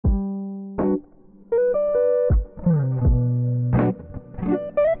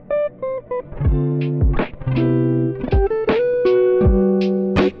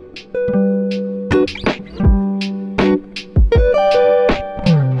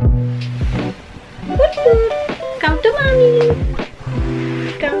mommy.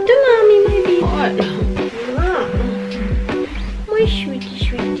 Come to mommy, baby. My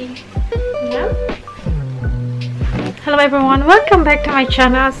sweetie. Yeah. Hello everyone, welcome back to my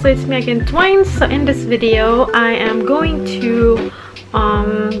channel. So it's me again, Twine. So in this video I am going to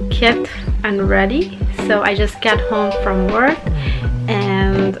get ready. So I just got home from work,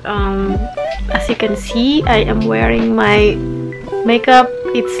 and as you can see, I am wearing my makeup.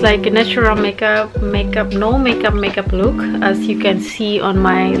 It's like a natural makeup no makeup look, as you can see on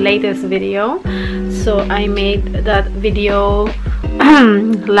my latest video. So I made that video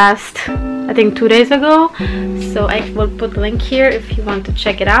last, I think 2 days ago, so I will put the link here if you want to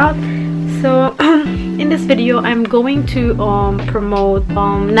check it out. So in this video I'm going to promote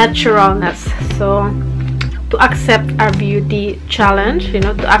naturalness, so to accept our beauty challenge, you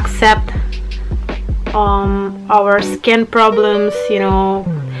know, to accept our skin problems, you know,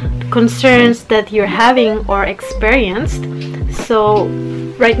 concerns that you're having or experienced. So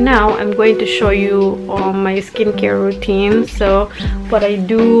right now I'm going to show you my skincare routine, so what I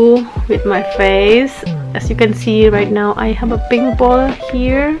do with my face. As you can see right now, I have a pimple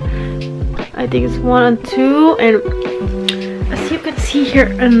here. I think it's 1 and 2, and as you can see here,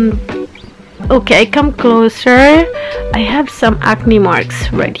 and okay, I come closer, I have some acne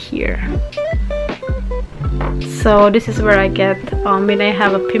marks right here. So this is where I get when I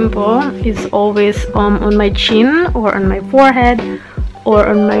have a pimple. It's always on my chin or on my forehead or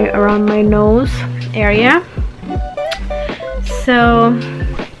on my around my nose area. So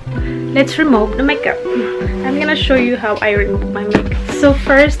let's remove the makeup. I'm gonna show you how I remove my makeup. So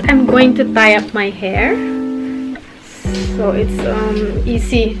first I'm going to tie up my hair, so it's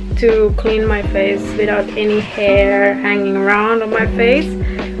easy to clean my face without any hair hanging around on my face.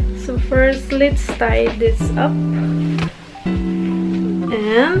 So first let's tie this up,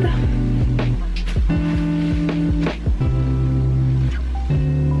 and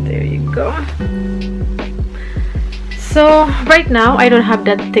there you go. So right now I don't have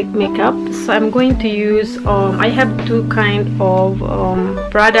that thick makeup, so I'm going to use I have two kind of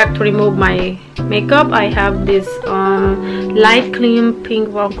product to remove my makeup. I have this light clean pink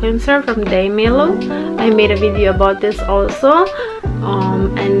foam cleanser from Daymelo. I made a video about this also.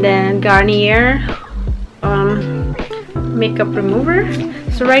 And then Garnier makeup remover.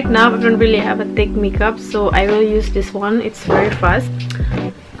 So right now I don't really have a thick makeup, so I will use this one. It's very fast.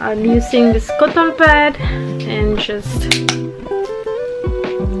 I'm using this cotton pad and just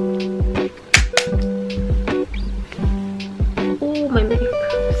my makeup.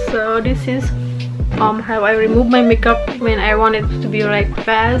 So this is how I remove my makeup when I want it to be like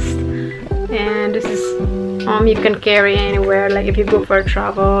fast. And this is you can carry anywhere, like if you go for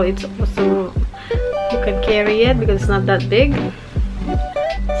travel, it's also, you can carry it because it's not that big,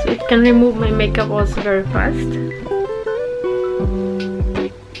 so it can remove my makeup also very fast.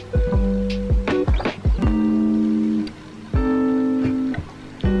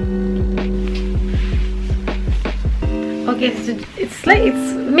 Okay, so it's like, it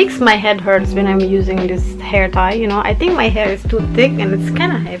makes my head hurts when I'm using this hair tie, you know. I think my hair is too thick and it's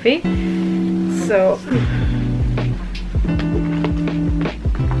kind of heavy, so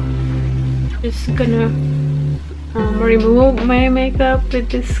just gonna remove my makeup with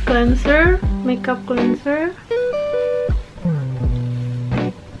this makeup cleanser.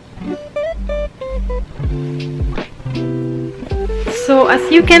 So as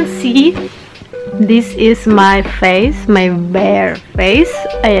you can see, this is my face, my bare face.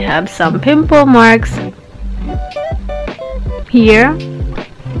 I have some pimple marks here.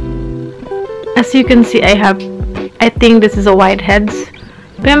 As you can see, I think this is a whiteheads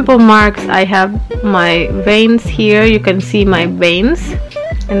pimple marks. I have my veins here. You can see my veins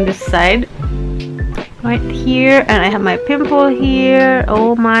in this side right here, and I have my pimple here.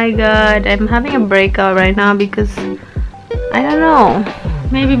 Oh my god, I'm having a breakout right now because I don't know,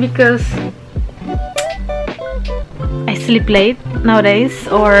 maybe because I sleep late nowadays,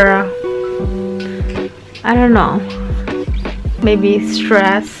 or I don't know, maybe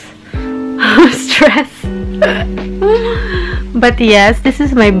stress. But yes, this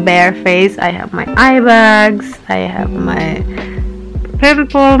is my bare face. I have my eye bags, I have my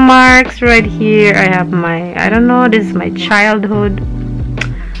pimple marks right here, I have my, I don't know, this is my childhood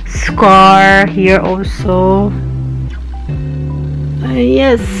scar here also.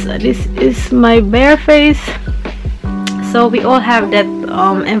 Yes, this is my bare face. So we all have that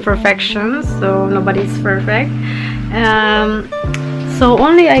imperfections, so nobody's perfect. So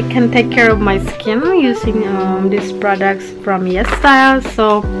only I can take care of my skin using these products from YESSTYLE.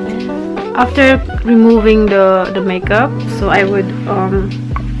 So after removing the makeup, so I would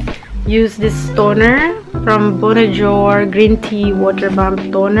use this toner from BONAJOUR green tea water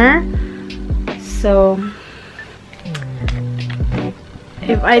bomb toner. So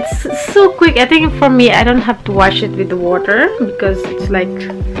it's so quick. I think for me, I don't have to wash it with the water because it's like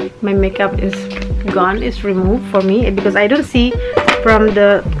my makeup is gone, it's removed for me, because I don't see from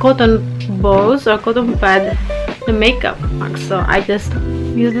the cotton balls or cotton pad the makeup mark. So I just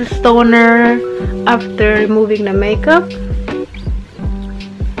use this toner after removing the makeup.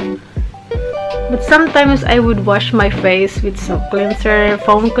 But sometimes I would wash my face with some cleanser,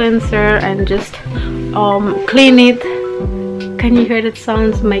 foam cleanser, and just clean it. Can you hear that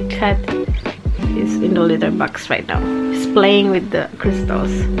sounds? My cat is in the litter box right now. He's playing with the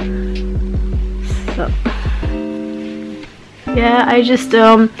crystals. So yeah, I just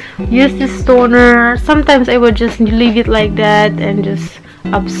use this toner. Sometimes I would just leave it like that and just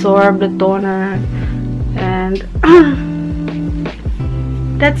absorb the toner, and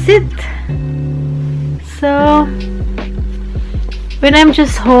that's it. So when I'm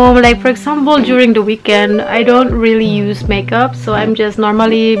just home, like for example during the weekend, I don't really use makeup. So I'm just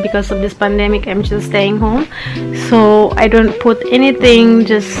normally, because of this pandemic, I'm just staying home, so I don't put anything,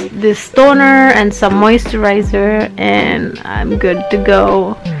 just this toner and some moisturizer, and I'm good to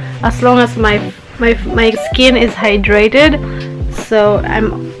go, as long as my skin is hydrated. So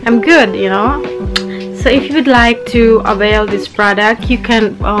I'm good, you know. So if you would like to avail this product, you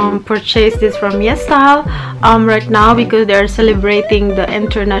can purchase this from YESSTYLE right now, because they are celebrating the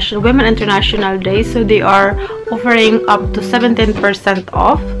Women International Day. So they are offering up to 17%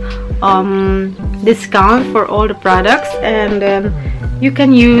 off discount for all the products, and then you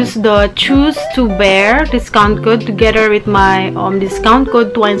can use the choose to bear discount code together with my discount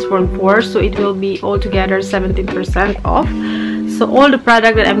code TWINES44, so it will be altogether 17% off. So all the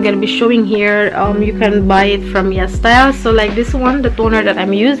product that I'm going to be showing here, you can buy it from YESSTYLE. So like this one, the toner that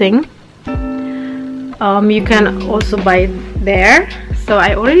I'm using, you can also buy it there. So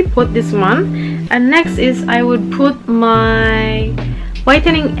I already put this one, and next is I would put my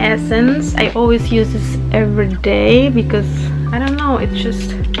whitening essence. I always use this every day because I don't know, it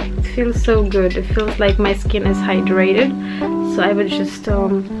feels so good. It feels like my skin is hydrated. So I would just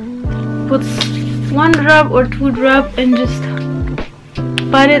put 1 drop or 2 drop and just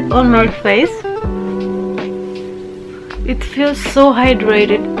put it on my face. It feels so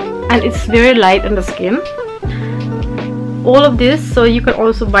hydrated and it's very light on the skin. All of this, so you can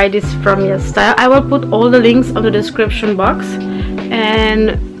also buy this from YESSTYLE. I will put all the links on the description box,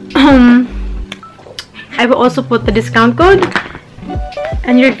 and I will also put the discount code,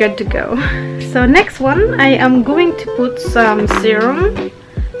 and you're good to go. So next one, I am going to put some serum.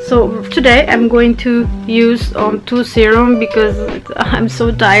 So today I'm going to use 2 serum because I'm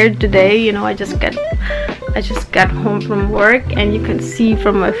so tired today. You know, I just got home from work, and you can see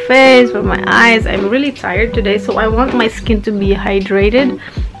from my face, from my eyes, I'm really tired today. So I want my skin to be hydrated,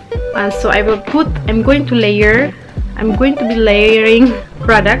 and so I'm going to be layering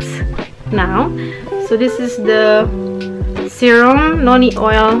products now. So this is the serum, Noni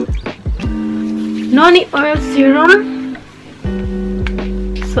Oil Serum.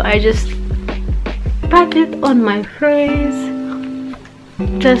 So I just pat it on my face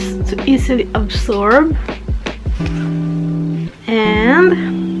just to easily absorb,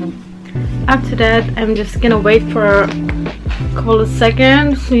 and after that I'm just gonna wait for a couple of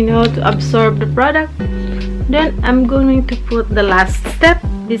seconds, you know, to absorb the product. Then I'm going to put the last step.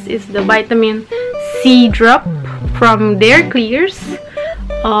 This is the vitamin C drop from their Klairs.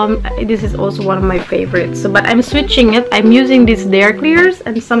 This is also one of my favorites. So, but I'm switching it. I'm using this their Klairs,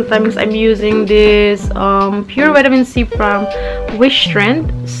 and sometimes I'm using this pure vitamin C from Wish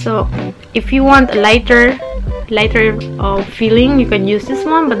Trend. So if you want a lighter feeling, you can use this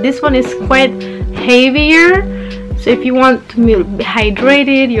one, but this one is quite heavier. So if you want to be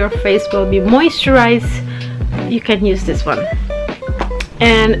hydrated, your face will be moisturized, you can use this one.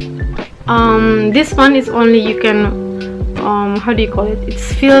 And this one is only, you can how do you call it, it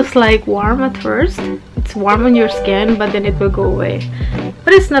feels like warm at first. It's warm on your skin, but then it will go away,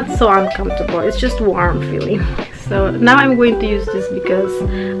 but it's not so uncomfortable, it's just warm feeling. So now I'm going to use this because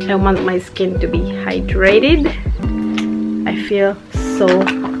I want my skin to be hydrated. I feel so,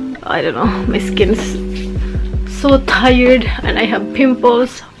 I don't know, my skin's so tired and I have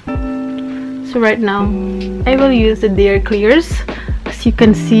pimples. So right now I will use the their Klairs. As you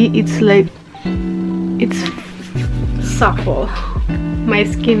can see, it's like, it's supple. My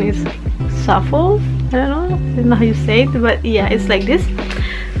skin is supple. I don't know how you say it, but yeah, it's like this.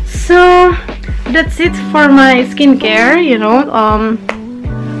 So that's it for my skincare, you know.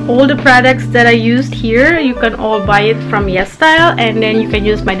 all the products that I used here, you can all buy it from YESSTYLE, and then you can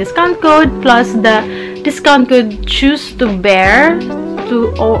use my discount code plus the discount code choose to bear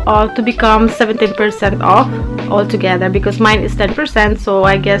to become 17% off altogether, because mine is 10%, so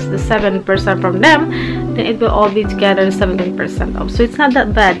I guess the 7% from them, then it will all be together 17% off. So it's not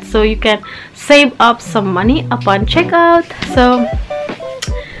that bad, so you can save up some money upon checkout. So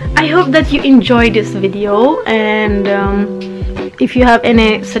I hope that you enjoyed this video, and if you have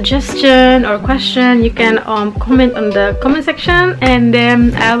any suggestion or question, you can comment on the comment section, and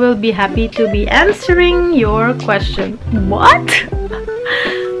then I will be happy to be answering your question. What?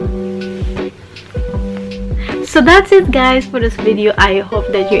 So that's it guys for this video. I hope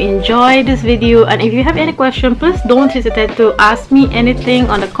that you enjoyed this video, and if you have any question, please don't hesitate to ask me anything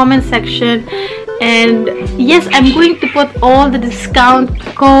on the comment section. And yes, I'm going to put all the discount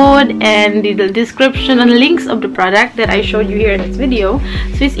code and the description and links of the product that I showed you here in this video,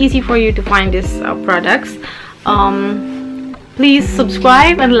 so it's easy for you to find these products. Please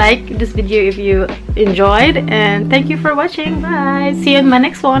subscribe and like this video if you enjoyed, and thank you for watching. Bye, see you in my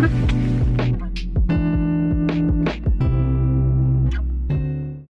next one.